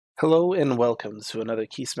Hello and welcome to another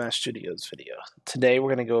Key Smash Studios video. Today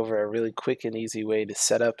we're going to go over a really quick and easy way to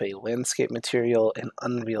set up a landscape material in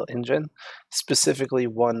Unreal Engine, specifically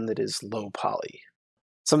one that is low poly.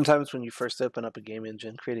 Sometimes when you first open up a game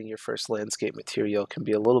engine, creating your first landscape material can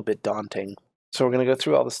be a little bit daunting. So we're going to go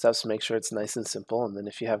through all the steps to make sure it's nice and simple, and then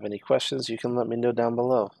if you have any questions, you can let me know down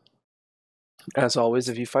below. As always,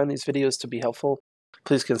 if you find these videos to be helpful,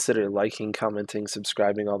 please consider liking, commenting,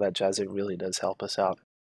 subscribing, all that jazz. It really does help us out.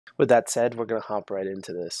 With that said, we're going to hop right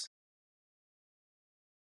into this.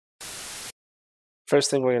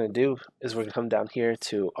 First thing we're going to do is we're going to come down here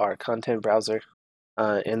to our content browser.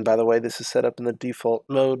 And by the way, this is set up in the default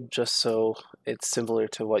mode just so it's similar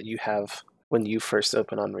to what you have when you first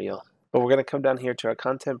open Unreal. But we're going to come down here to our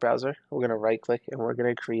content browser. We're going to right click and we're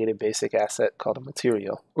going to create a basic asset called a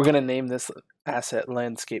material. We're going to name this asset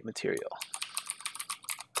landscape material.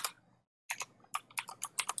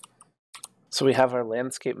 So we have our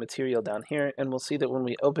landscape material down here, and we'll see that when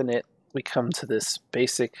we open it, we come to this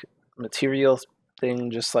basic material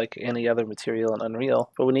thing just like any other material in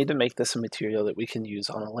Unreal, but we need to make this a material that we can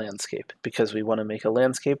use on a landscape because we want to make a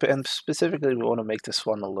landscape, and specifically we want to make this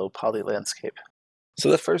one a low poly landscape.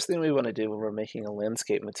 So the first thing we want to do when we're making a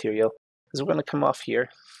landscape material is we're going to come off here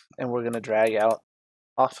and we're going to drag out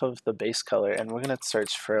off of the base color and we're going to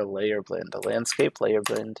search for a layer blend. A landscape layer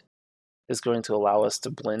blend is going to allow us to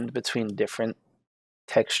blend between different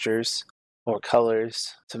textures or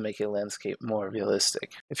colors to make a landscape more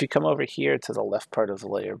realistic. If you come over here to the left part of the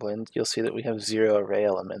layer blend, you'll see that we have 0 array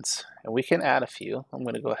elements, and we can add a few. I'm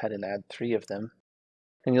going to go ahead and add 3 of them,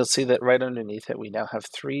 and you'll see that right underneath it we now have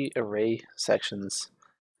 3 array sections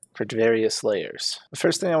for various layers. The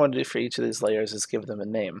first thing I want to do for each of these layers is give them a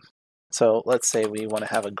name. So let's say we want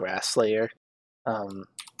to have a grass layer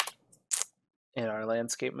in our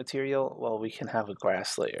landscape material. Well, we can have a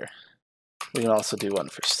grass layer. We can also do one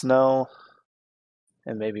for snow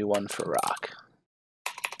and maybe one for rock.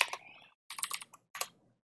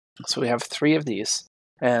 So we have 3 of these,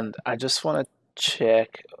 and I just want to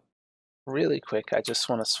check really quick. I just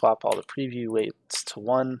want to swap all the preview weights to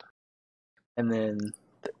 1 and then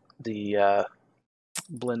the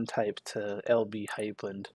blend type to LB height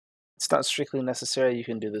blend. It's not strictly necessary. You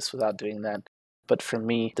can do this without doing that, but for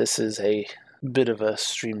me this is a bit of a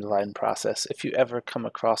streamlined process. If you ever come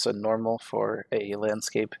across a normal for a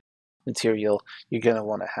landscape material, you're going to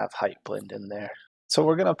want to have height blend in there. So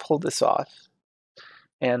we're going to pull this off,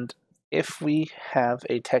 and if we have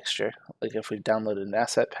a texture, like if we've downloaded an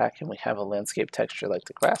asset pack and we have a landscape texture like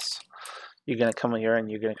the grass, you're going to come here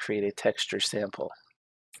and you're going to create a texture sample.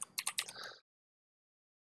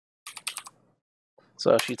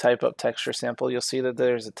 So if you type up texture sample, you'll see that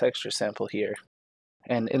there's a texture sample here.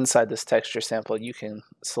 And inside this texture sample, you can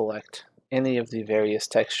select any of the various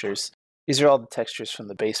textures. These are all the textures from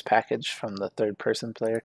the base package from the third-person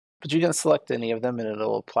player, but you can select any of them and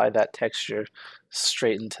it'll apply that texture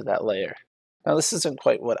straight into that layer. Now this isn't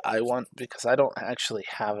quite what I want because I don't actually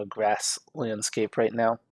have a grass landscape right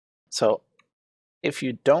now. So if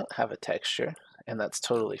you don't have a texture, and that's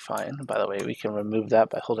totally fine, by the way, we can remove that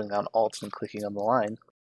by holding down Alt and clicking on the line.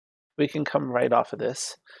 We can come right off of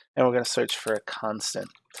this and we're going to search for a constant.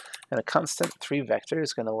 And a constant 3 vector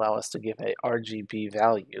is going to allow us to give a RGB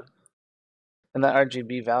value. And that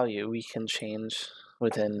RGB value we can change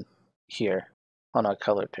within here on our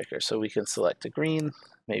color picker. So we can select a green,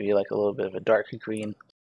 maybe like a little bit of a darker green,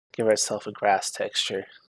 give ourselves a grass texture.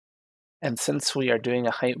 And since we are doing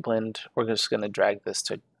a height blend, we're just going to drag this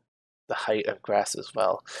to the height of grass as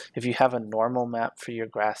well. If you have a normal map for your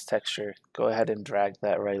grass texture, go ahead and drag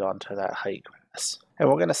that right onto that height grass. And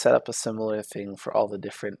we're going to set up a similar thing for all the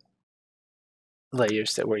different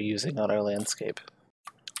layers that we're using on our landscape.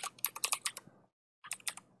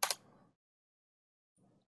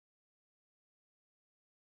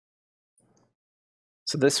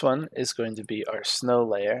 So this one is going to be our snow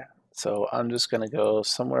layer. So I'm just going to go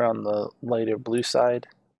somewhere on the lighter blue side,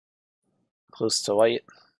 close to white.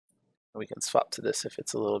 We can swap to this if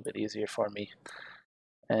it's a little bit easier for me.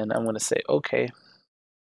 And I'm going to say OK.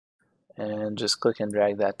 And just click and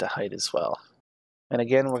drag that to height as well. And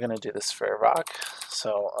again, we're going to do this for a rock.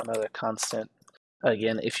 So another constant.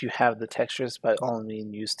 Again, if you have the textures, by all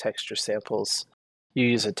means use texture samples. You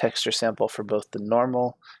use a texture sample for both the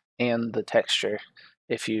normal and the texture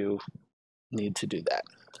if you need to do that.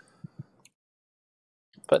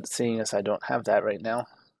 But seeing as I don't have that right now,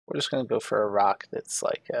 we're just going to go for a rock that's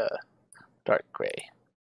like a dark gray,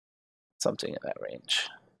 something in that range.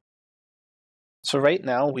 So right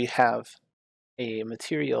now we have a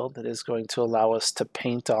material that is going to allow us to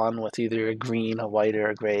paint on with either a green, a white, or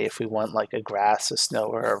a gray if we want like a grass, a snow,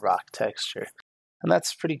 or a rock texture. and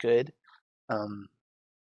that's pretty good.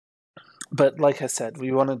 But like I said,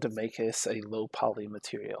 we wanted to make this a low poly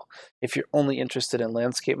material. If you're only interested in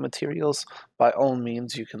landscape materials, by all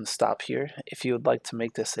means you can stop here. If you would like to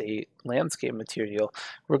make this a landscape material,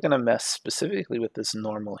 we're going to mess specifically with this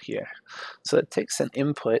normal here. So it takes an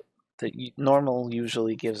input that normal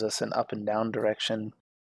usually gives us an up and down direction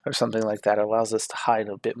or something like that. It allows us to hide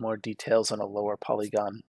a bit more details on a lower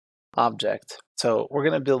polygon object. So we're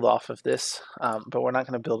going to build off of this, but we're not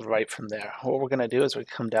going to build right from there. What we're going to do is we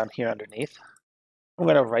come down here underneath. We're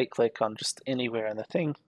going to right click on just anywhere in the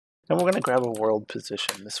thing, and we're going to grab a world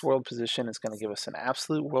position. This world position is going to give us an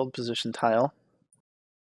absolute world position tile,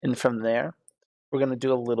 and from there we're going to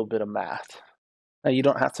do a little bit of math. Now you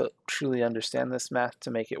don't have to truly understand this math to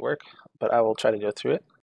make it work, but I will try to go through it.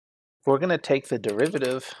 We're going to take the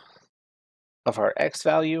derivative of our x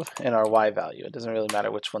value and our y value. It doesn't really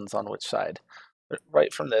matter which one's on which side. But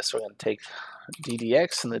right from this, we're going to take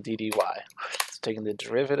ddx and the ddy. It's taking the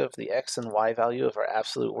derivative of the x and y value of our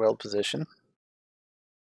absolute world position.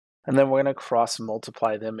 And then we're going to cross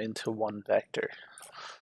multiply them into one vector.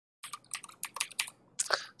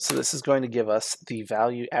 So this is going to give us the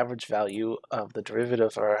average value of the derivative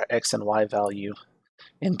of our x and y value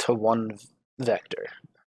into one vector.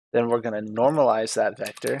 Then we're going to normalize that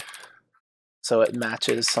vector so it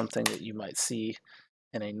matches something that you might see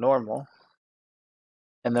in a normal.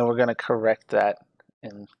 And then we're going to correct that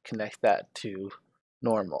and connect that to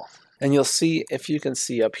normal. And you'll see, if you can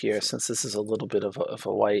see up here, since this is a little bit of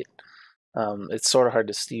a white, it's sort of hard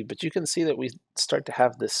to see, but you can see that we start to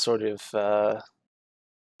have this sort of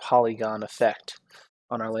polygon effect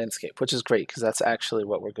on our landscape, which is great because that's actually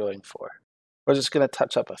what we're going for. We're just going to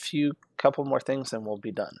touch up a couple more things and we'll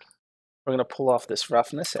be done. We're going to pull off this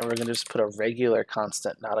roughness and we're going to just put a regular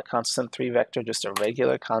constant, not a constant 3 vector, just a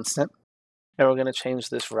regular constant. And we're going to change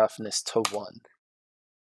this roughness to 1.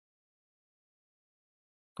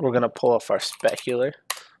 We're going to pull off our specular,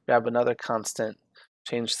 grab another constant,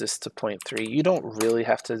 change this to 0.3. You don't really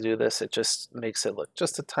have to do this, it just makes it look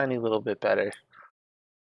just a tiny little bit better.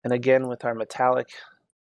 And again, with our metallic,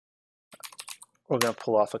 we're going to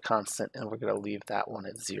pull off a constant and we're going to leave that one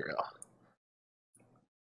at 0.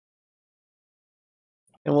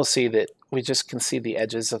 And we'll see that we just can see the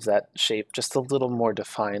edges of that shape just a little more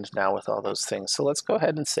defined now with all those things. So let's go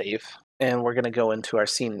ahead and save. And we're going to go into our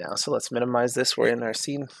scene now. So let's minimize this. We're in our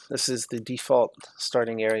scene. This is the default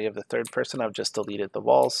starting area of the third person. I've just deleted the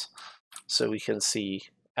walls so we can see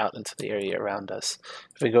out into the area around us.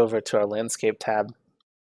 If we go over to our landscape tab,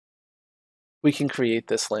 we can create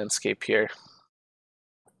this landscape here.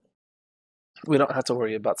 We don't have to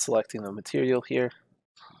worry about selecting the material here.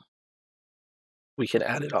 We can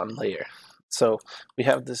add it on layer. So we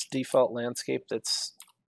have this default landscape that's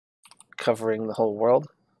covering the whole world.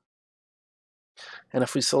 And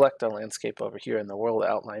if we select our landscape over here in the world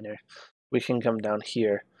outliner, we can come down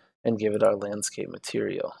here and give it our landscape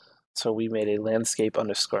material. So we made a landscape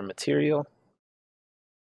underscore material,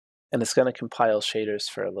 and it's going to compile shaders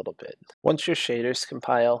for a little bit. Once your shaders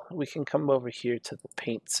compile, we can come over here to the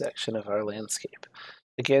paint section of our landscape.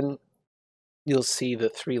 Again, you'll see the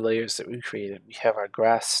 3 layers that we created. We have our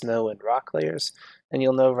grass, snow, and rock layers, and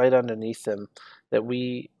you'll know right underneath them that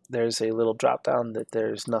there's a little drop down that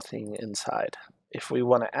there's nothing inside. If we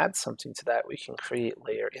want to add something to that, we can create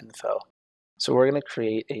layer info. So we're going to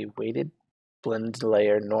create a weighted blend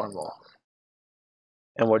layer normal.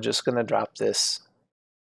 And we're just going to drop this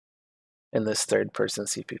in this third person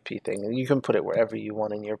CPP thing. And you can put it wherever you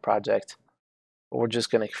want in your project, but we're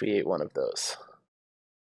just going to create one of those.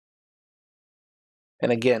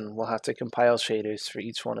 And again, we'll have to compile shaders for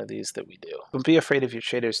each one of these that we do. Don't be afraid of your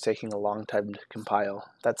shaders taking a long time to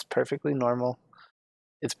compile. That's perfectly normal.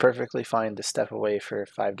 It's perfectly fine to step away for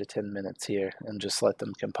 5 to 10 minutes here and just let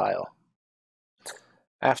them compile.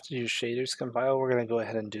 After your shaders compile, we're going to go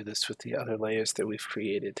ahead and do this with the other layers that we've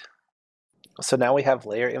created. So now we have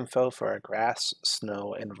layer info for our grass,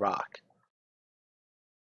 snow, and rock.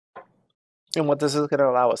 And what this is going to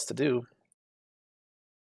allow us to do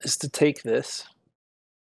is to take this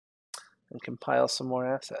and compile some more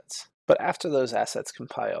assets. But after those assets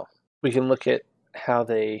compile, we can look at how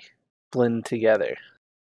they blend together.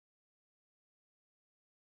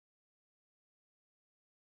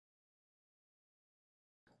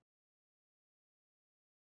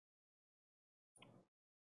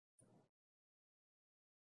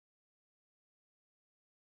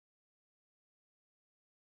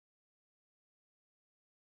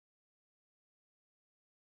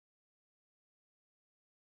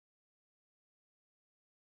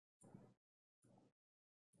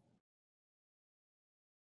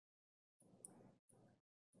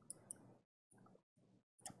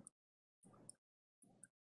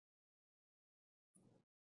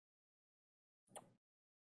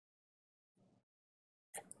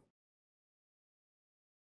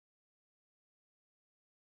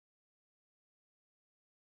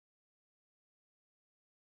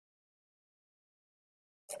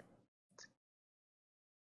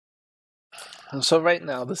 So right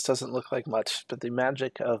now, this doesn't look like much, but the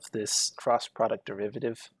magic of this cross-product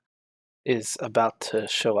derivative is about to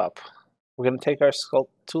show up. We're going to take our sculpt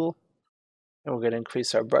tool, and we're going to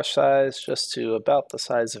increase our brush size just to about the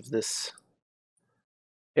size of this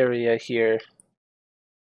area here,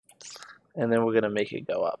 and then we're going to make it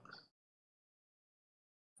go up.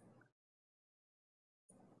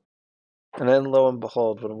 And then lo and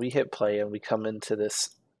behold, when we hit play and we come into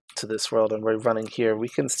this world and we're running here, we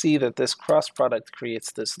can see that this cross product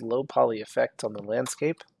creates this low poly effect on the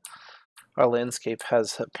landscape. Our landscape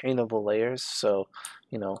has paintable layers, so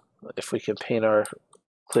if we can paint our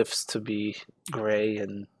cliffs to be gray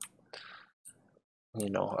and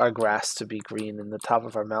our grass to be green and the top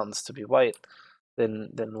of our mountains to be white,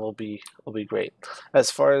 then we'll be great.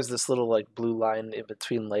 As far as this little like blue line in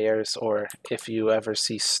between layers, or if you ever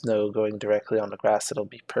see snow going directly on the grass, it'll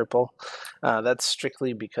be purple. That's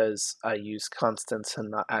strictly because I use constants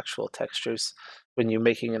and not actual textures. When you're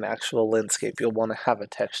making an actual landscape, you'll want to have a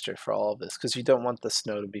texture for all of this, because you don't want the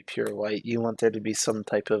snow to be pure white. You want there to be some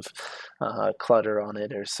type of clutter on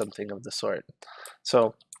it or something of the sort.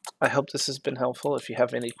 So I hope this has been helpful. If you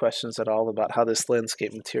have any questions at all about how this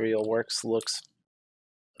landscape material works, looks,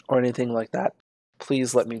 or anything like that,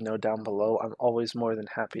 please let me know down below. I'm always more than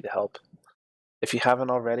happy to help. If you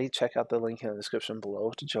haven't already, check out the link in the description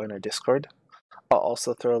below to join our Discord. I'll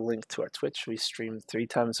also throw a link to our Twitch. We stream 3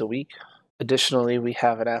 times a week. Additionally, we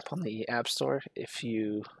have an app on the App Store. If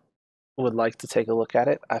you would like to take a look at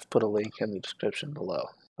it, I've put a link in the description below.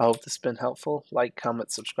 I hope this has been helpful. Like,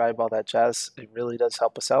 comment, subscribe, all that jazz. It really does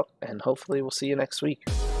help us out, and hopefully we'll see you next week.